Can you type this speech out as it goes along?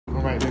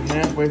And then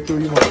halfway through,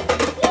 you want.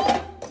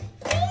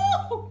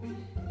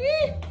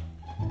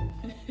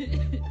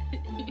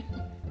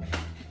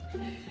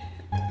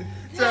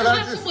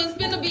 I was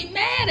gonna be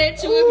mad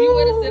at you if you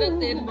would have sit up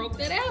there and broke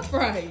that air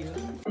fryer.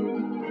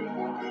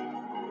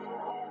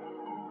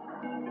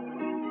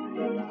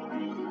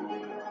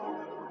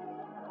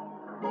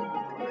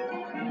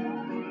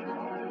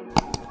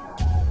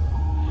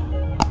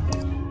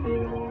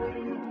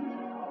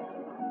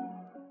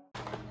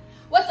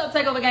 What's up,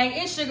 Takeover gang?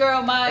 It's your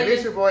girl Maya. And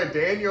it's your boy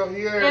Daniel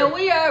here. And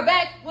we are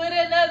back with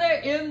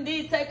another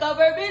MD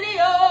Takeover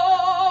video.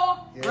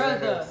 Yes,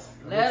 brother,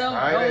 let them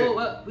know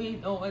what we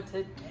doing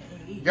today.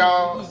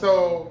 Y'all,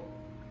 so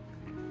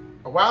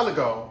a while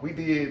ago we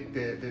did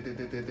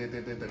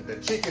the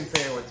chicken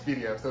sandwich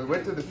video. So we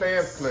went to the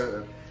Sam's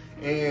Club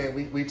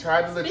and we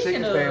tried the little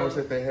chicken sandwich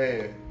that they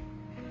had.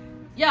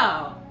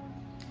 Y'all,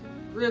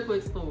 real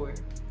quick story,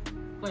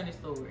 funny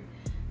story.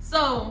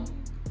 So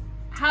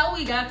how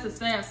we got to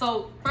Sam's?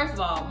 So first of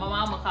all, my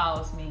mama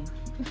calls me.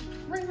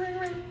 Ring, ring,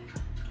 ring.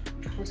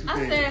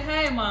 I said,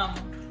 "Hey, mama."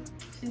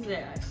 She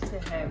said,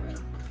 "Hey, bro."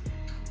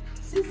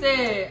 She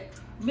said,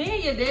 "Me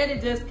and your daddy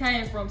just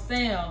came from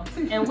Sam's,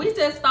 and we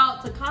just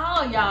thought to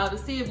call y'all to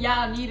see if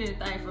y'all need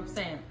anything from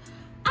Sam's."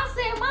 I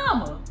said,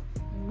 "Mama,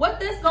 what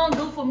this gonna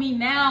do for me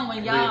now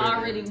when y'all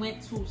already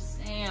went to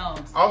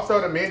Sam's?" Also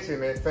to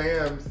mention that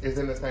Sam's is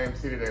in the same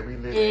city that we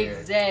live in.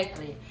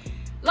 Exactly.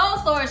 Long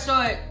story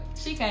short,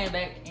 she came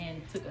back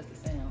and took us to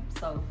Sam's,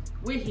 so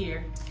we're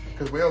here.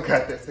 Because we don't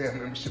got that Sam's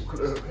membership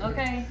club.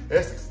 Okay.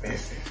 That's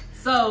expensive.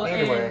 So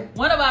anyway, and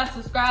one of our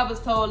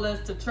subscribers told us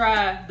to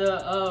try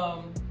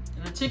the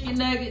chicken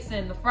nuggets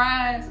and the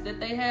fries that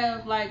they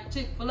have, like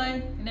Chick-fil-A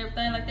and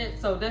everything like that.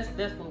 So that's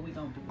what we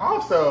gonna do.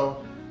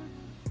 Also,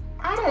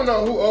 I don't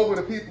know who over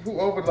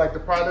like the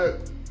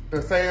product,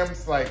 the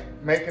Sam's like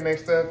making their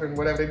stuff and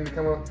whatever they need to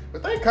come up,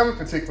 but they coming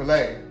for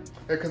Chick-fil-A.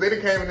 Because they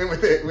done came in with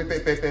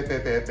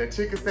that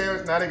chicken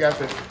sandwich. Now they got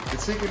the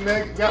chicken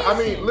nugget. Yeah, I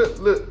mean,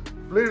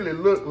 literally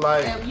look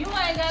like if you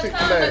ain't got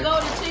Chick-fil-A. time to go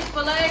to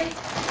Chick-fil-A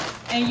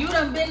and you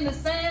done been to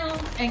Sam's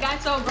and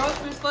got your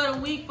groceries for the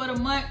week, for the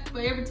month, for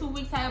every 2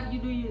 weeks, however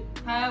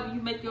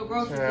you make your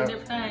groceries and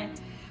everything.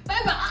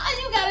 Baby,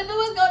 all you gotta do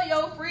is go to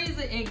your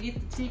freezer and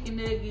get the chicken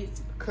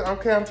nuggets.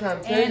 Okay, I'm trying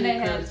to tell you. And they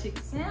have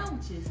chicken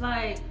sandwiches,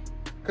 like.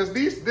 Cause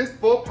this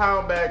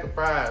 4-pound bag of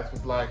fries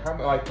was like how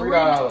much? Like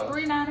 $3.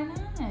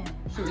 $3.99.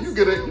 Shoot, you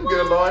get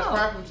a large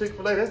fry from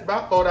Chick-fil-A. That's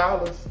about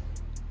 $4.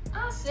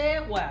 I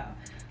said, wow.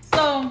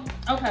 So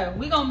okay,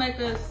 we gonna make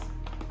us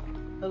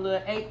a little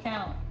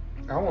 8-count.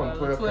 I want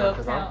 12 count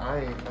because I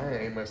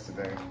ain't much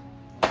today.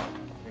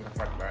 We gonna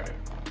talk about it.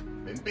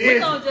 We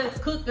gonna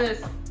just cook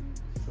us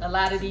a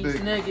lot of these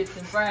nuggets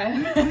and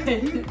fries.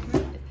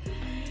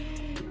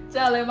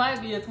 Child, it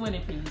might be a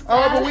 20-piece.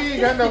 Oh, but we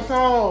ain't got no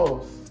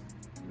sauce.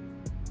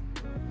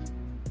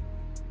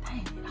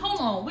 Hold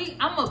on,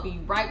 I'm gonna be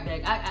right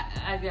back.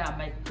 I gotta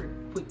make a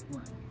quick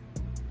run.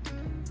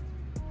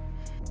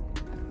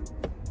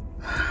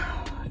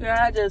 Girl,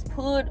 I just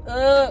pulled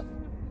up,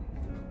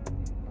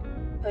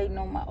 waiting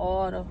on my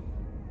order.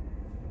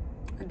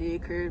 I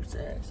did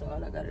curbside, so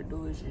all I gotta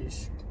do is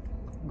just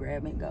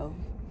grab and go.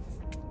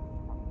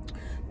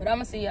 But I'm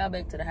gonna see y'all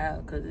back to the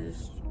house because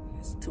it's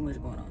too much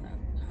going on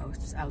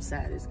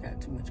outside. It's got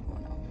too much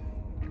going on.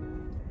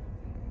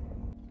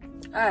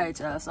 All right,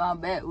 y'all. So I'm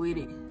back with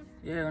it.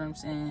 You know what I'm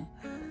saying?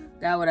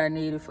 Got what I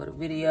needed for the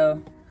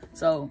video.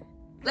 So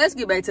let's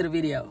get back to the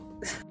video.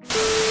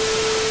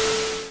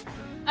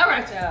 All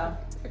right, y'all.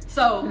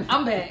 So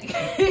I'm back.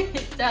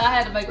 Y'all, I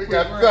had to make a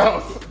quick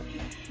run.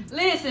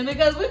 Listen,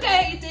 because we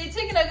can't eat these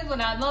chicken nuggets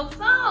without no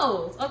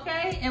sauce,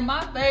 okay? And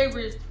my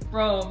favorites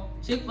from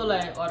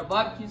Chick-fil-A are the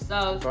barbecue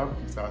sauce.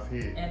 Barbecue sauce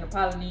here. And the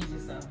Polynesian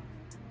sauce.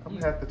 I'm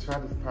gonna have to try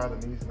this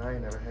Polynesian. I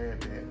ain't never had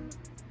that.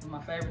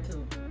 My favorite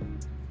too.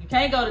 You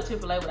can't go to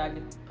Chick-fil-A without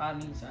getting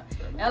Polynesian sauce.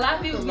 A lot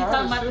of people be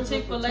talking about the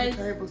Chick-fil-A. I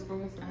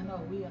know,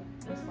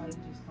 that's why you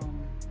just don't.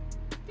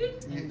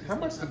 How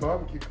much is the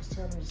barbecue? It's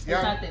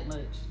not that much.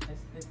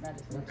 It's not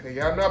as much. Okay,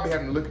 y'all know I be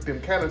having to look at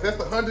them calories. That's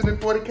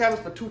 140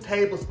 calories for 2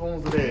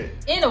 tablespoons of that.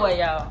 Anyway,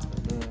 y'all.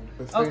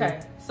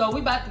 Okay, so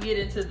we about to get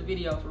into the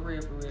video for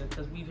real,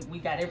 because we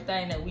got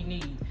everything that we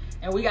need.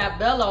 And we got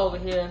Bella over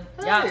here.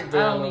 Y'all, I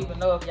don't even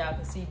know if y'all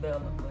can see Bella,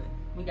 but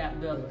we got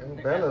Bella.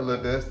 Bella a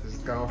little dusty.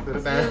 Just gonna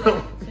sit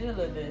down. She a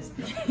little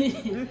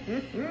dusty.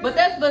 But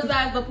that's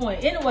besides the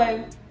point.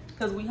 Anyway,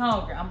 because we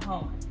hungry. I'm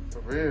hungry. For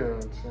real,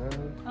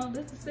 child. Oh,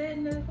 this is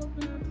setting up.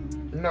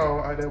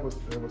 No, that was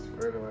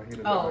earlier.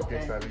 He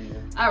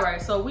All right,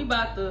 so we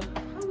about to.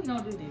 How we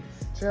gonna do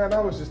this? Child,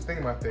 I was just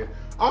thinking about that.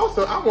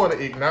 Also, I want to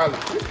acknowledge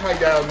this is how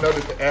y'all know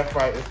that the air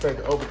fryer is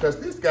taking over, because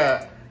this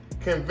got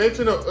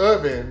conventional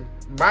oven,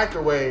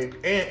 microwave,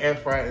 and air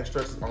fryer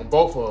instructions on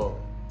both of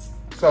them.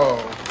 So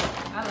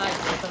I like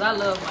this because I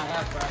love my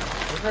air fryer.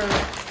 Okay.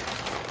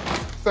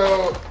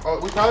 So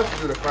we probably should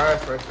do the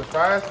fries first. The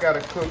fries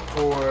gotta cook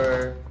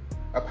for.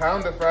 A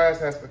pound of fries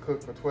has to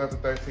cook for 12 to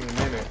 13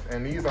 minutes,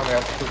 and these only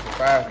have to cook for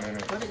 5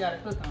 minutes. What they gotta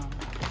cook on?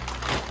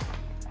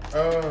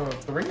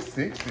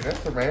 360.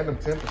 That's a random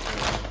temperature.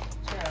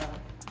 Yeah.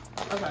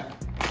 Okay.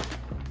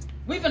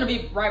 We finna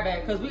be right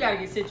back because we gotta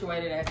get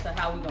situated as to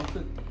how we gonna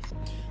cook this.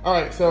 All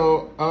right,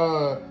 so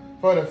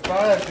for the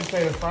fries, they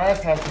say the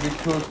fries have to be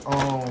cooked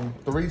on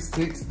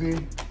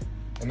 360,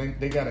 and then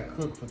they gotta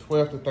cook for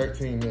 12 to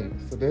 13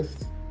 minutes. So this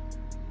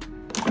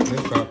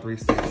about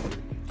 360.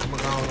 I'm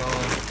gonna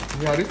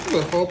yeah, this is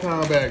a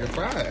 4-pound bag of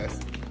fries.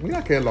 We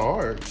not get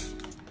large.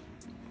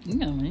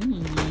 Yeah, I don't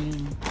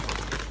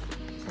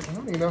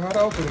even know how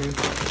to open this.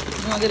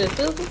 You wanna get a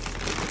scissors?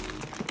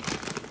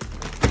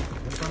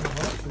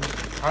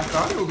 I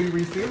thought it would be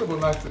resealable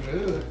like the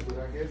nuts, but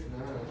I guess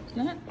not. It's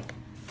not.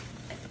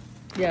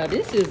 Yeah,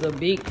 this is a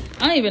big.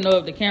 I don't even know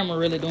if the camera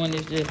really doing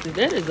this justice.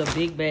 That is a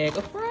big bag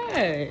of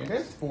fries.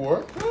 That's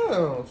 4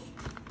 pounds.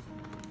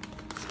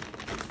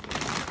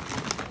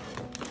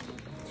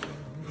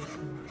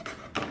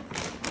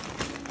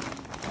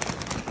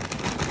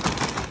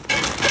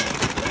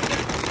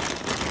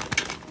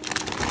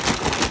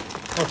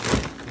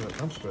 Okay, good.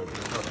 I'm struggling.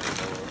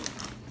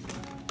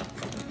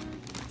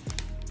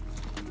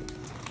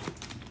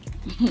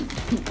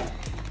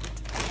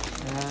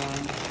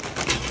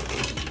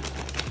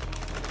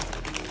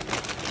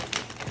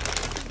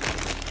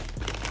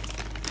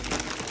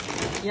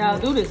 Y'all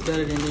do this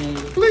better than me.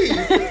 Please.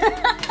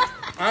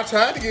 I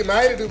tried to get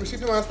Maya to do, but she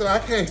told me I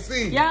can't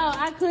see. Y'all,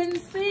 I couldn't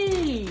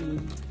see.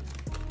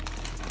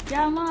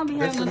 Y'all know I be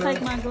having to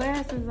take my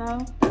glasses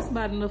off. That's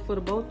about enough for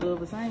the both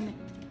of us, ain't it?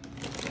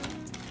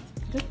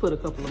 Just put a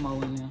couple of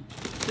more in there.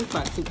 Just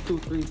about 2,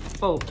 3,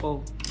 4.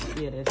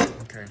 Yeah, that's it.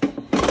 Okay.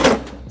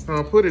 So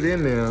I'll put it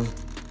in there.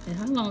 And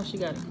how long she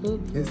got to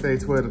cook? It say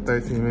 12 to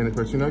 13 minutes,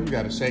 but you know you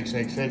gotta shake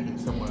it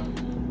somewhere.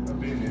 I've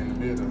been there in the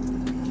middle.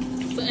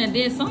 So, and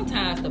then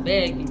sometimes the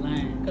bag be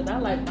lying, cause I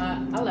like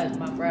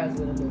my fries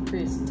with a little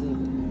crisp to it.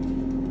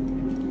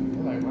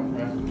 I like my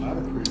fries with a lot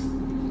of crisp.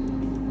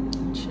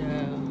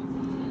 Child.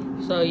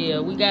 So yeah,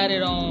 we got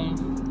it on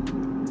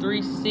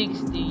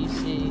 360, you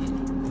said,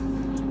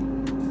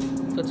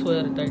 for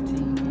 12 to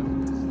 13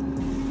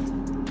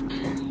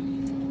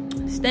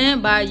 minutes.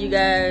 Stand by, you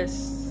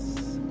guys.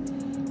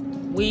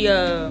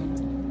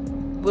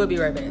 We'll be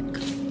right back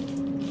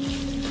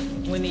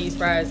when these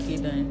fries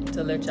get done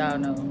to let y'all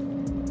know.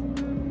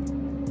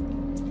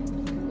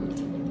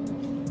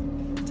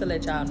 To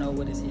let y'all know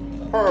what it's hitting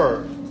for.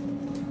 Purr.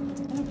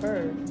 Not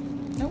purr.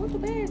 Now what's the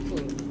bag for?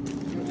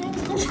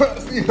 I'm trying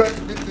to see if I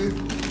can get this.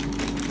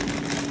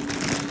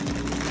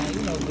 Now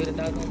you know good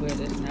dog gonna wear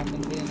this. Not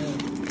gonna get enough.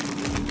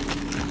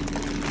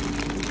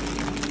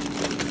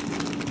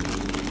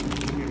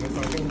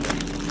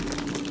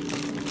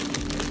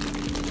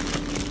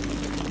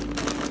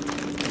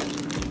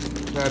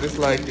 Now it's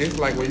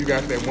like when you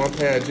got that one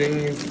pair of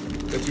jeans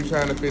that you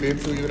trying to fit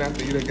into even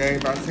after you done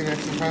gained about 10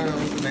 extra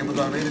pounds and they was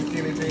already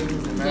skinny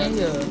jeans. And now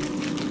Yeah.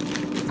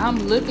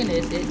 I'm looking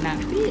at it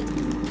not fit.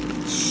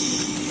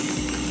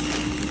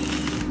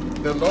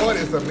 the Lord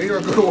is a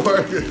miracle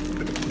worker.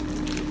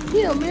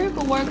 He a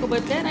miracle worker,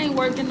 but that ain't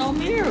working no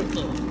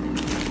miracle.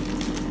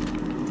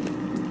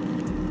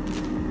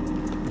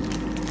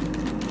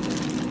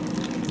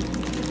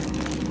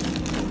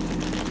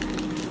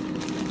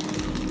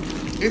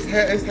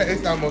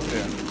 It's almost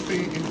there.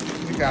 See,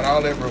 you got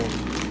all that room.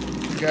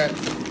 You got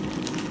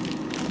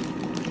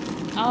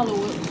All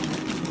of it.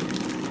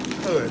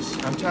 hush.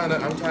 I'm trying to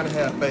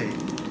have faith.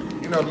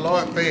 You know, the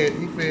Lord fed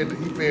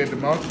the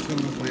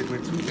multitudes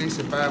with 2 fish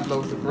and 5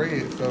 loaves of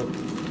bread. So,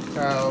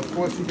 of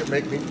course, He could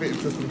make me fit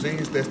into some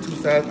jeans that's 2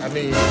 sizes. I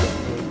mean,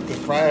 the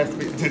fries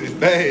fit into this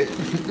bag.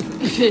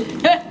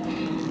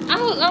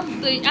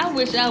 I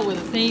wish I would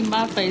have seen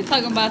my face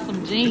talking about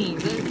some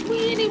jeans. We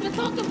ain't even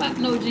talking about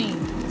no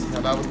jeans.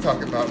 And I was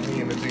talking about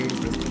me and the jeans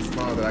that's too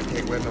small that I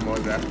can't wear no more.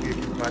 That I fit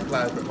in my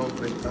closet,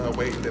 hopefully,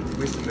 waiting and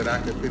wishing that I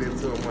could fit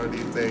into them one of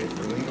these days.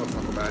 So we ain't gonna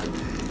talk about it.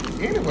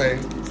 Anyway,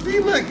 see,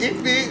 look, it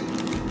fit.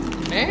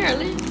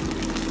 Barely.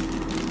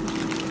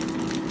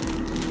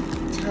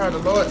 Child, the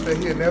Lord said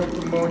He'll never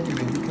put more on you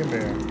than you can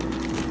bear.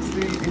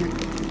 See,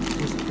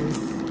 it's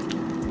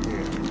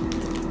yeah.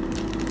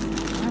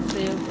 I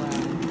said,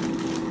 wow.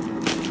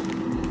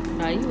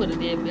 Now you would have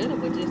did better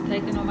with just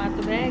taking them out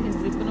the bag and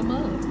zipping them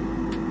up.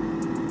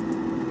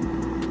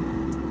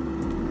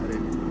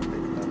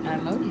 I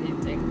know you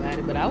didn't think about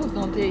it, but I was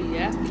gonna tell you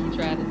after you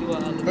tried to do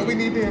all of it. But we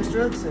need the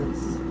instructions.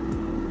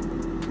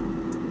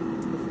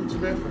 For future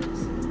reference.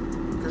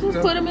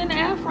 Just put them in the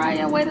air fryer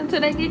and wait until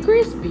they get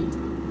crispy.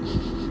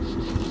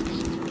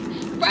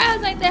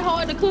 Fries ain't that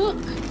hard to cook.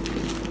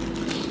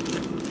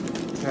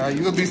 Now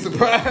you'll be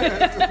surprised.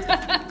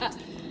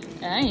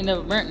 I ain't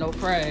never burnt no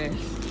fries.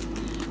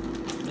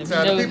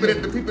 Now,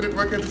 the people that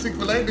work at the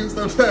Chick-fil-A do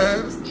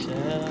sometimes.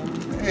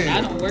 Hey.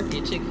 I don't work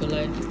at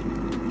Chick-fil-A.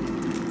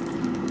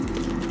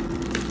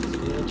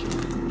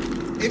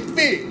 It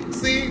fit.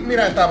 See,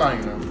 mira esta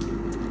vaina.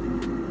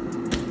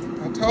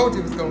 I told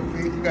you it was gonna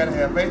fit. You gotta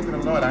have faith in the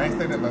Lord. I ain't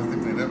saying that about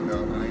zipping it up,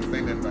 though. I ain't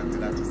saying that about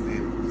that. I just said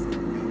it was gonna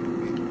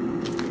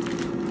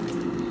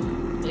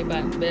fit. They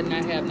better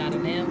not have not a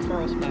damn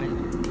frostbite.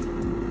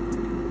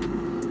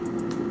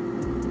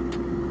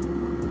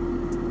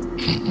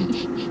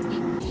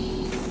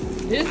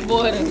 This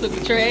boy done took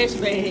a trash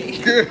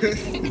bag. Good.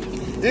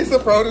 It's a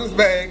produce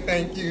bag,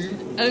 thank you.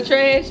 A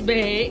trash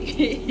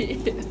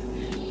bag.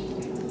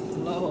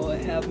 Lord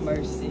have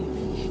mercy.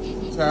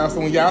 Child, so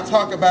when y'all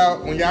talk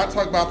about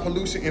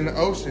pollution in the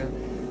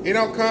ocean, it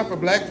don't come for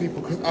black people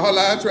because all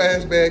our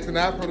trash bags and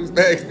our produce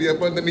bags be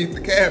up underneath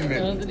the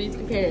cabinet. Underneath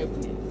the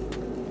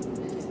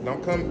cabinet.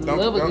 Don't come.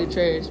 Love a good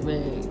trash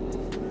bag.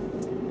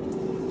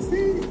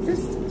 See,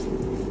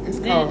 it's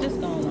Man, called just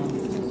going on.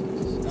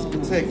 Just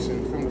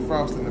protection from the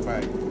frost in the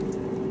bite.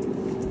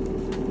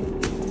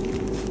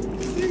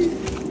 See?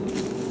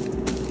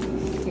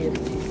 Yes.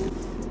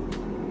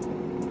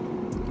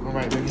 All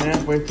right, then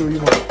halfway through, you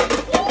want.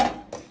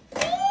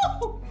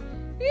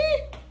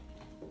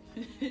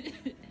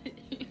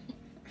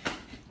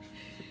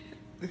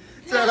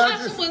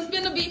 I was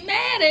gonna be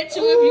mad at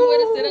you if you would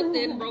have sit up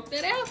there and broke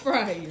that air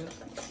fryer.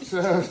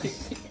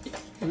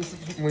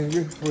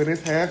 When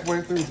it's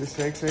halfway through, just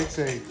shake. And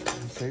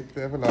shake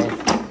the devil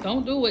off.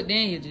 Don't do what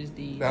Daniel just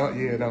did.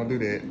 Don't do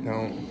that.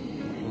 Don't.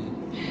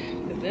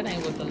 Cause that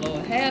ain't what the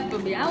Lord had for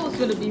me. I was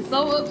gonna be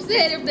so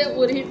upset if that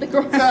would have hit the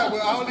ground.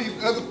 With all these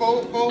other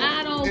folks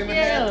I don't in the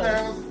care. half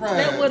pounds of fries.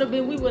 That would have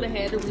been, we would have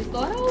had to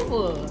restart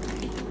over.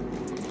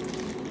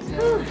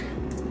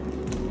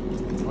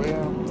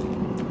 Well.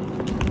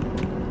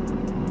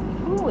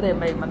 Ooh, that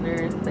made my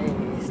nerves bad.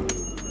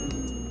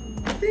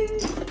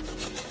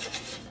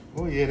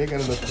 Oh yeah, they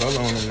got a little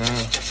color on them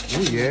now.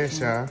 Oh yeah,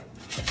 child.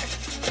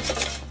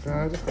 So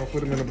I'm just gonna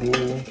put them in a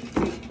bowl.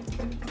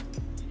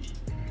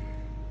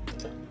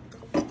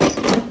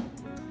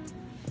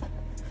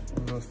 A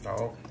little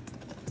salt.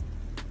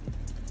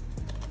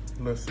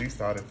 A little sea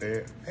salt at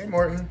that. Hey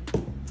Morton.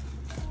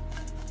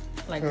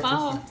 Like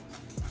Paul.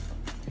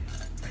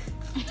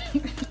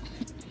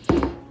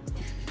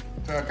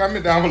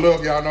 Comment down below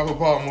if y'all know who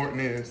Paul Morton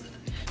is.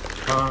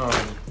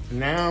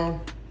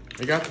 Now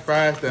we got the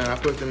fries done. I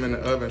put them in the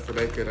oven so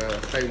they could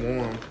stay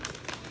warm.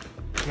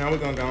 Now we're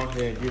gonna go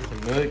ahead and get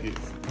some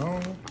nuggets. Oh,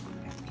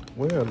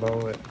 well,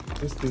 Lord,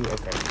 let's do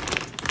okay.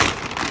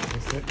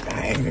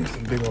 Dang, there's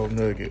some big old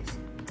nuggets.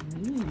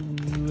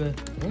 Ooh.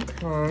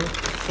 Okay,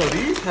 so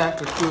these have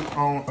to cook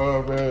on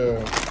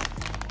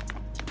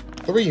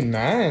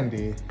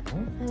 $3.90.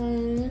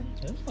 Okay.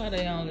 That's why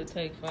they only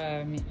take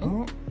 5 minutes.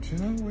 Oh, you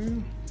know,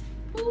 well.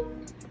 Ooh.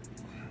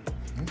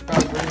 It's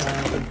about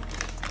 $3.90.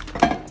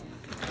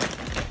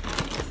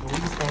 So we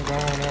just gonna go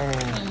on.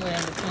 Somewhere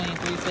in between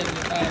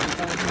 $3.75 and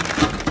 $4.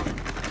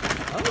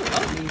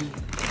 Oh, big.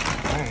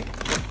 Dang.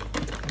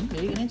 I'm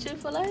bigger than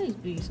Chick-fil-A's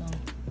big son.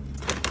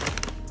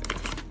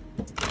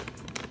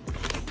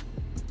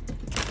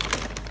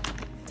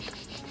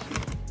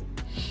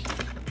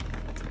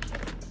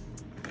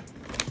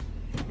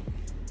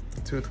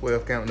 Two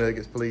 12-count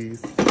nuggets,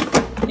 please.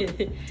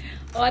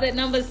 Order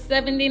number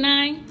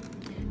 79.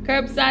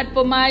 Curbside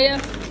for Maya.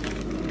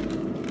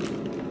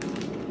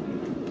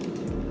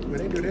 Where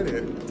they do that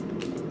at?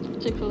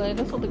 Chick-fil-A,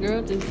 that's what the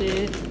girl just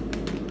said.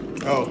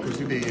 Oh, because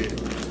you did.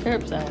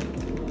 Curbside.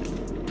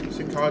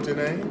 She called your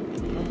name?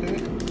 Okay.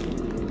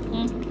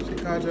 She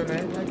called your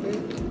name like that?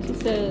 She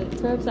said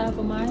curbside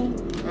for Maya.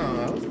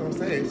 Oh, I was going to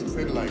say, she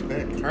said it like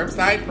that.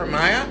 Curbside for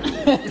Maya?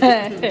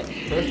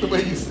 That's the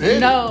way you said it.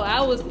 No, I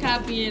was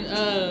copying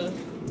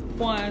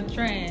Juan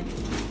Tran.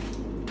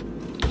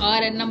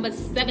 Order number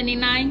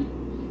 79.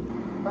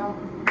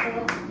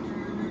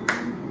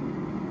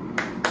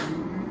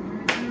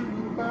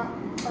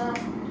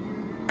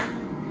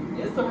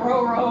 It's the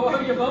roll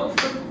of your boat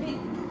for me.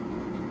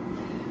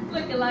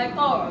 Looking like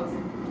cars.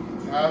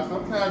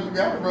 Sometimes you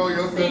gotta roll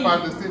yourself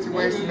out of the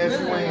situation that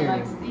you in.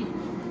 Like Steve.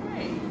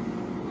 Hey.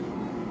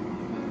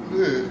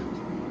 Good.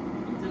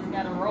 You just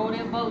gotta roll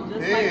that boat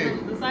just like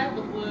the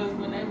disciples was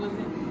when they was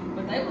in,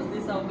 but they was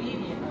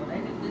disobedient though. They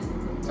didn't listen to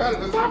them. The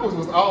disciples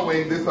was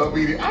always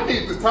disobedient. I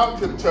need to talk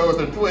to the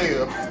chosen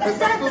 12.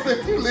 Disciples,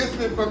 if you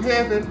listening from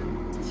heaven,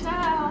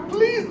 Child.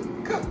 please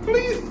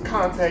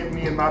contact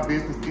me in my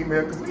business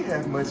email because we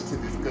have much to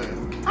discuss.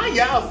 How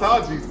y'all saw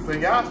Jesus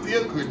and y'all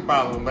still couldn't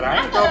follow him, but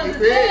I ain't gonna be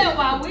understand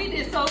why we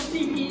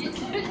disobedient.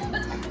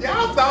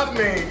 Y'all saw the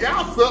man.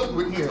 Y'all supped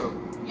with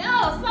him.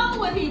 Y'all saw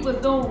what he was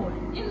doing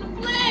in the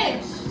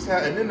flesh.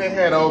 Child, and then they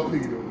had old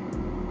Peter.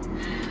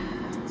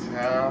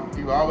 Child,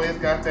 you always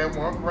got that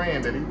one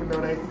friend that even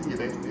though they see you,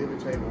 they still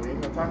betray you. We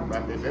ain't gonna talk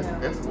about that.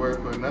 That's a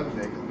word for another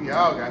day because we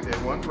all got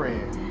that one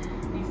friend.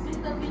 He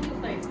sits up in your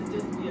face and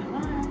just be a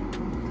line.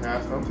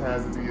 Child,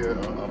 sometimes it be a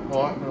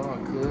partner, a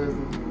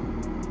cousin.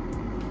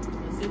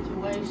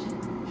 Situation.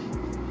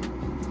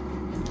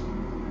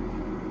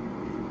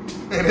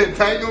 An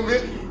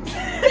entanglement?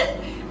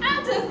 I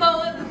just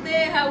don't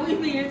understand how we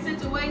be in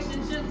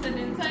situationships and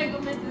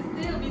entanglements and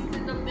still be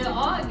sitting up there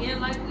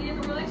arguing like we in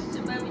a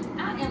relationship, baby.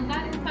 I am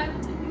not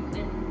entitled to you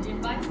and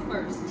vice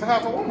versa.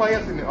 Child, but what am I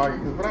else in the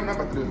argument? Because what I'm not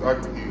about to do is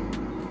argue with you.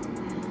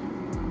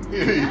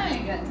 I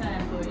ain't got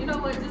time for it. You know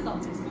what? Just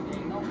don't text me,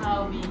 babe. Don't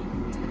call me.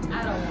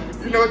 I don't want to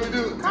see. You know what you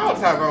do? Call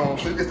Tyrone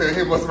so you can tell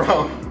him what's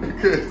wrong.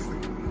 Because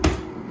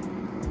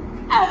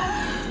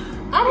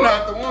I'm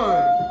not the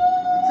one.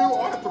 The 2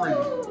 or the 3.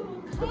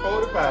 The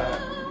 4 to 5.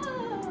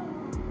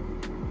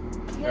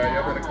 Yeah,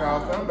 y'all better call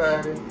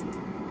somebody.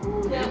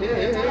 Ooh, yeah.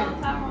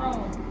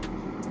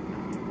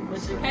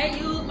 But you can't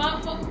use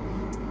my phone.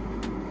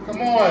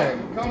 Come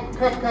on.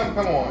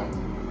 Come on.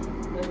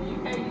 Baby, you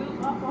can't use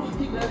my phone.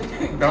 You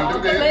better Don't do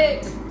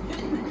that.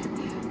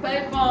 Pay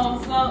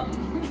phone something.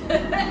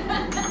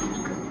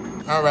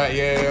 All right,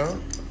 yeah.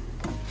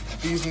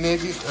 These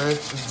niggas are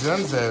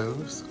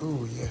Junzos.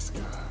 Ooh, yes,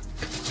 God.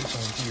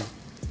 Thank you.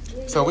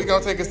 So we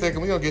gonna take a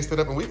second. We gonna get set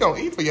up and we gonna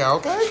eat for y'all,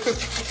 okay?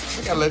 Cause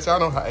we gotta let y'all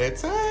know how it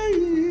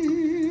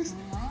tastes.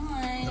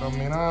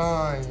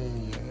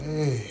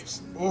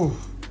 Yes. Ooh.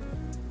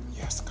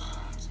 Yes, God.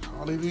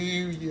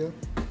 Hallelujah.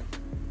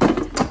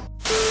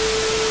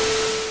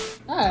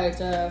 All right,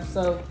 y'all.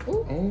 So,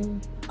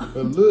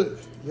 but look,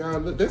 y'all.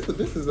 Look,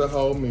 this is a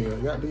whole meal.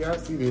 Y'all, do y'all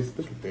see this?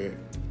 Look at that.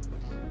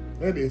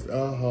 That is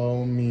a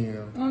whole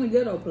meal. On the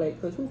ghetto plate,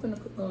 cause who finna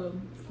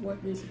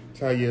work this?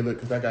 Try look,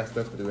 cause I got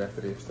stuff to do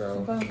after this.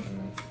 So. Okay.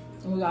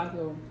 And we got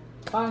the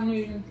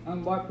Polynesian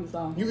and barbecue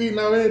sauce. You eating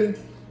already?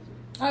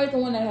 I ate the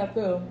one that had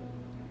filled.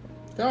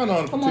 Come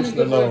on, come on and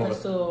get ready for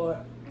sword.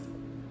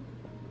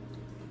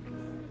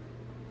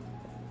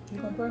 You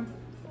gonna pray?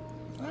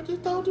 I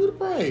just told you to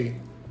pray.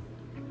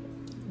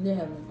 Dear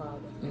Heavenly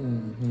Father.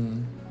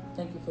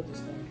 Thank you for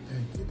this day.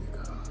 Thank you,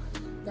 God.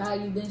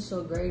 God, you've been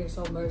so great and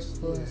so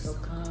merciful and so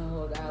kind,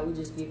 Lord God. We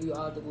just give you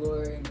all the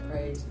glory and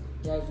praise.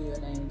 That's your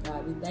name,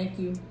 God. We thank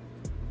you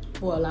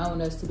for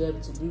allowing us to be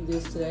able to do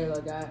this today,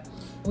 Lord God.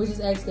 And we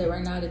just ask that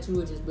right now that you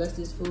would just bless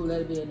this food,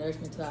 let it be a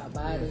nourishment to our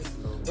bodies.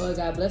 Lord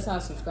God, bless our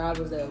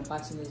subscribers that are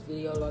watching this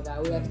video, Lord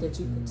God. We ask that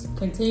you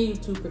continue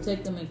to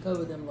protect them and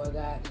cover them, Lord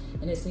God.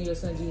 And it's in your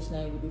son Jesus'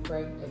 name we do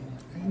pray. Amen.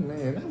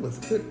 Amen. That was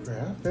good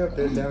prayer. I felt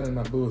that down in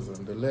my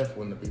bosom. The left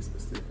one to be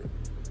specific.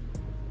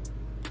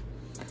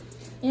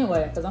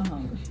 Anyway, because I'm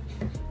hungry.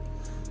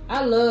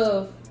 I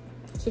love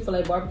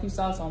Chick-fil-A barbecue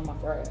sauce on my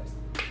fries.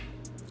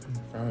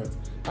 Fries.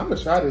 I'm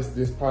gonna try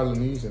this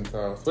Polynesian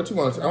sauce. What you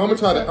want? I'm gonna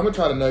try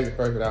the nugget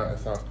first without that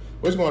sauce.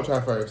 What you want to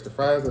try first? The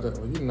fries or the?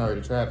 Well, you didn't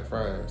already tried the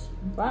fries.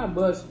 Fried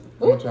bus.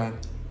 I'm gonna try.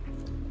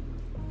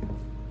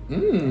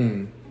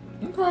 Okay.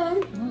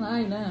 I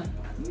like that.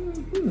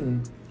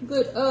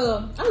 Good.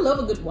 I love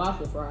a good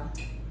waffle fry.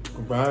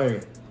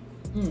 Right.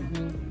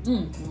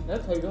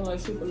 That tastes just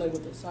like Chick-fil-A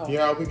with the sauce.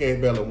 Yeah, we gave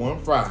Bella one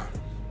fry,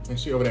 and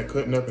she over there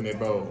cutting up in that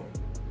bowl.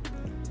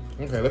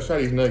 Okay, let's try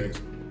these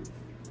nuggets.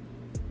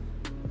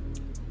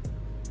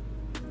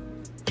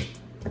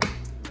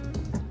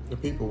 The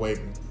people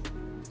waiting.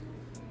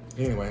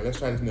 Anyway, let's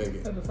try this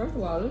nugget. But first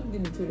of all, let's get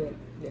into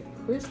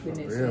that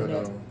crispiness. Real and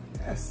though.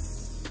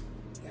 Yes.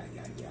 Yeah.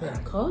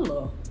 That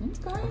color.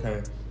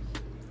 Okay.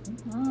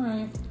 All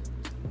right.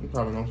 You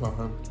probably don't try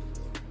her.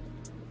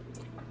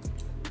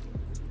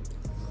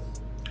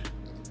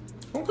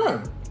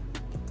 Okay.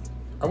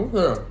 I was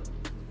there.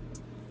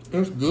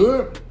 It's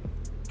good.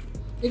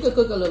 It could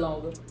cook a little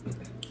longer.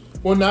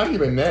 Well, not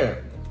even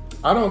that.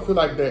 I don't feel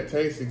like that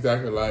tastes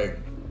exactly like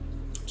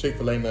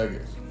Chick-fil-A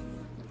nuggets.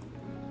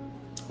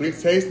 It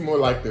tastes more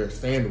like their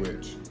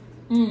sandwich.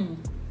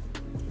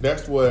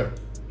 That's what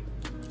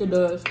it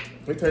does.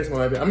 It tastes more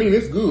like that. I mean,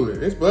 it's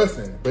good. It's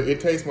busting, but it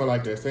tastes more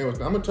like their sandwich.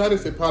 I'm gonna try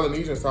this in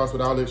Polynesian sauce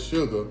with all this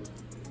sugar.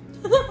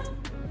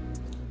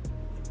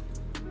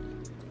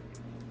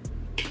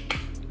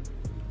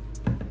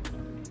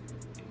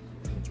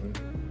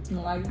 You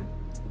like it?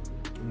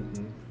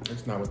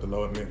 That's not what the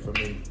Lord meant for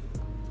me.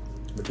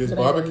 But this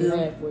barbecue,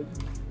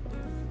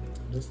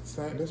 that's the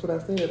same. That's what I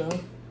said, huh?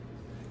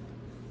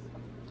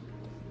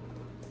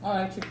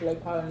 I like Chick-fil-A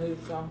Polynesian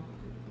sauce.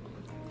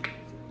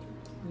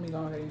 Let me go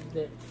ahead and use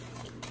that.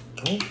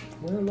 Oh,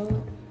 well,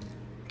 Lord.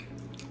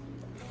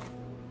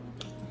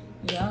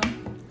 Yeah.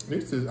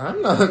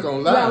 I'm not gonna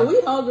lie. Yeah,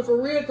 we hungry for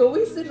real, cause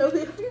we sitting over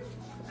here.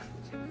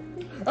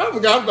 I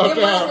forgot about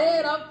in my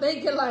head, I'm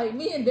thinking like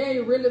me and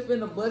Daniel really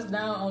finna bust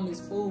down on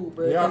this food,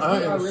 bro. Yeah,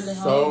 I am really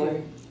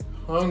so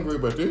hungry,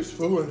 but this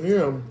food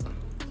here,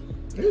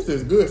 this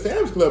is good.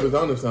 Sam's Club is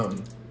onto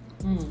something.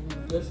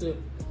 That's it.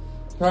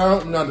 Now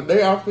the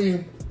day I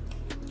see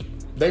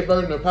they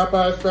version of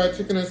Popeye's fried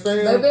chicken and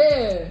Sam,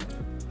 baby,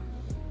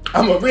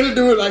 I'm gonna really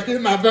do it like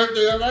it's my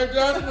birthday, right,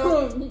 Josh?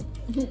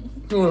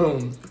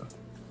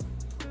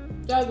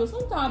 Yeah, but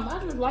sometimes I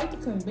just like the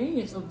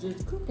convenience of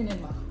just cooking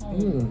in my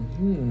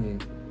home.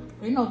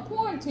 You know,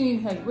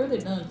 quarantine has really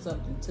done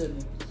something to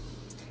me.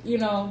 You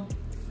know,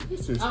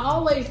 I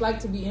always like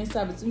to be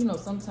inside, but you know,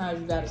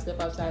 sometimes you gotta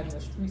step outside in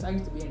the streets. I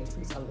used to be in the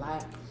streets a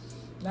lot.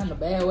 Not in a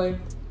bad way,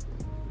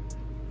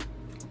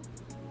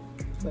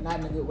 but not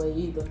in a good way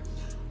either.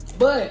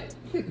 But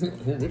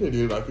really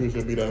did like you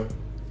should be done.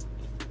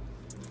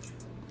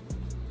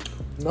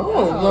 No,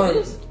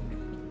 like,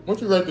 what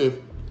you rate this?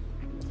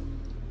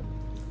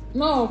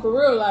 No, for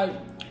real, like,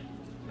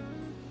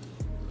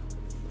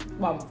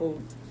 about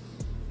food.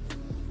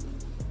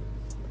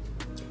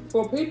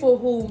 For people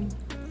who,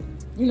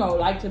 you know,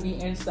 like to be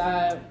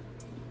inside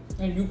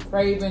and you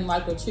craving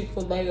like a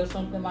Chick-fil-A or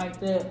something like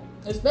that,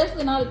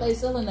 especially now that they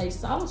selling their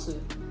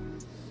sauces,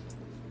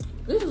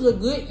 this is a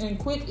good and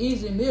quick,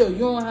 easy meal. You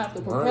don't have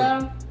to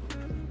prepare.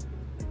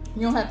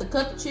 You don't have to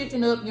cut the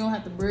chicken up. You don't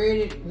have to bread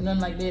it.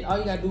 Nothing like that. All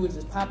you gotta do is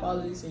just pop all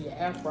of this in your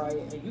air fryer,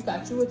 and you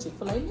got you a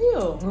Chick-fil-A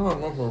meal.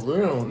 Oh, for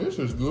real. This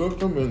is good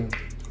for me.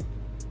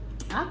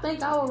 I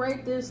think I will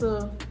rate this.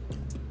 I'm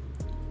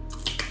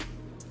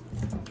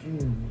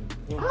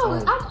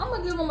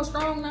gonna give them a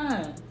strong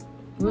 9.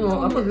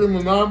 I'm gonna give them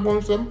a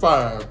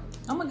 9.75.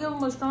 I'm gonna give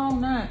them a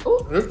strong 9.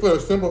 Ooh. Just for the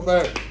simple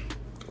fact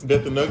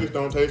that the nuggets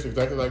don't taste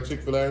exactly like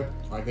Chick-fil-A.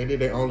 Like, they did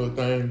their own little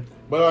thing.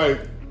 But,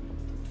 like,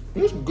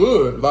 it's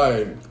good.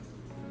 Like,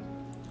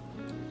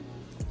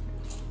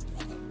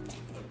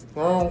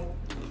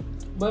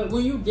 but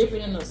when you dip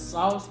it in the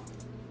sauce,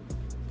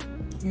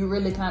 you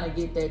really kind of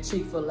get that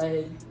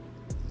Chick-fil-A.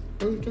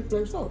 Where's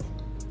Chick-fil-A sauce?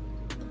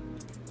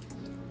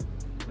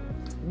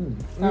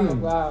 Kind of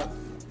vibe.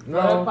 No.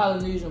 Oh, that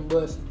Polynesian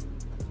bus.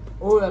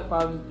 Oh, that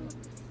Polynesian.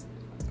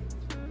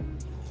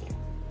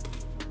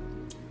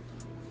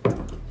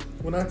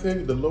 When I tell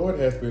you the Lord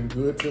has been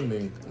good to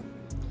me.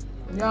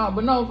 Yeah,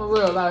 but no, for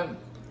real, like,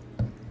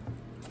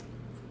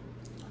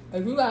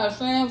 if you got a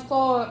Sam's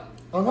card,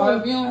 or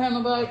if you don't have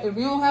nobody, if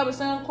you don't have a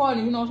Sam's card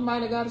and you know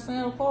somebody that got a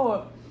Sam's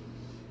card,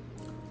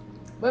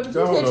 but if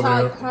you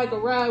can hike a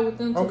ride with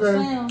them to the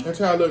Sam's. And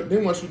child, look,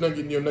 then once you done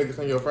getting your nuggets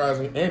and your fries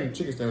and the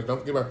chicken sandwich, don't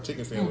forget about the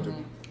chicken sandwich.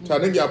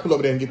 Child, then y'all pull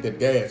over there and get that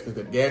gas, because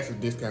the gas is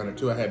discounted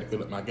too. I had to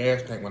fill up my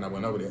gas tank when I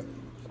went over there.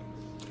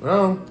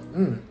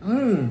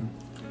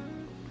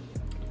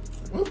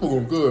 This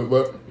food good,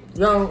 but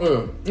y'all,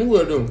 this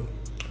will do.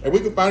 If we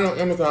can find it on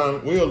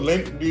Amazon, we'll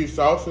link these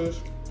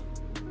sauces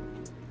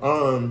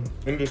in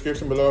the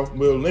description below.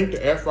 We'll link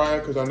the air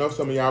fryer, because I know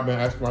some of y'all been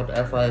asking about the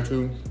air fryer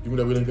too, even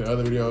though we linked in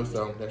other videos,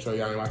 so that show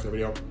y'all didn't watch the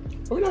video.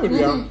 But we know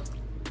video.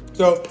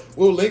 So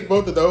we'll link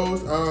both of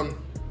those.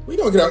 We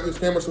gonna get out this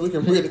camera so we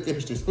can really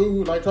finish this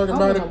food, like talking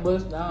about it.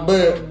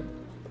 But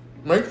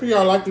make sure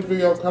y'all like this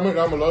video, comment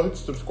down below, hit the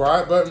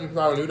subscribe button if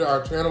y'all are new to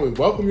our channel. We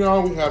welcome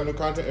y'all. We have new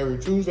content every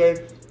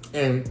Tuesday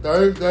and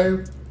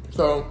Thursday.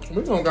 So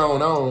we're gonna go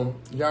on.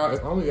 Y'all,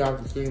 if only y'all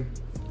can see.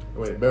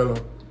 Wait, Bella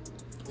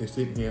is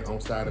sitting here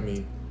on side of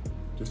me,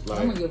 just like.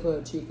 I'm gonna give her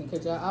a chicken,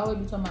 because y'all always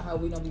be talking about how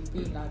we don't be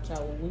feeding our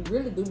child. When we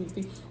really do be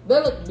feeding.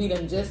 Bella be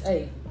done just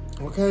ate.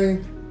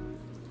 Okay.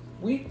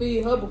 We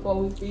feed her before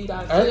we feed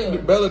ourselves. Actually,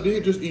 Bella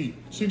did just eat.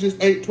 She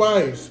just ate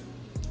twice.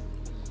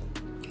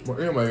 But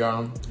anyway,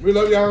 y'all, we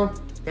love y'all.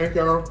 Thank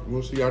y'all.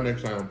 We'll see y'all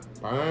next time.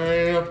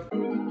 Bye.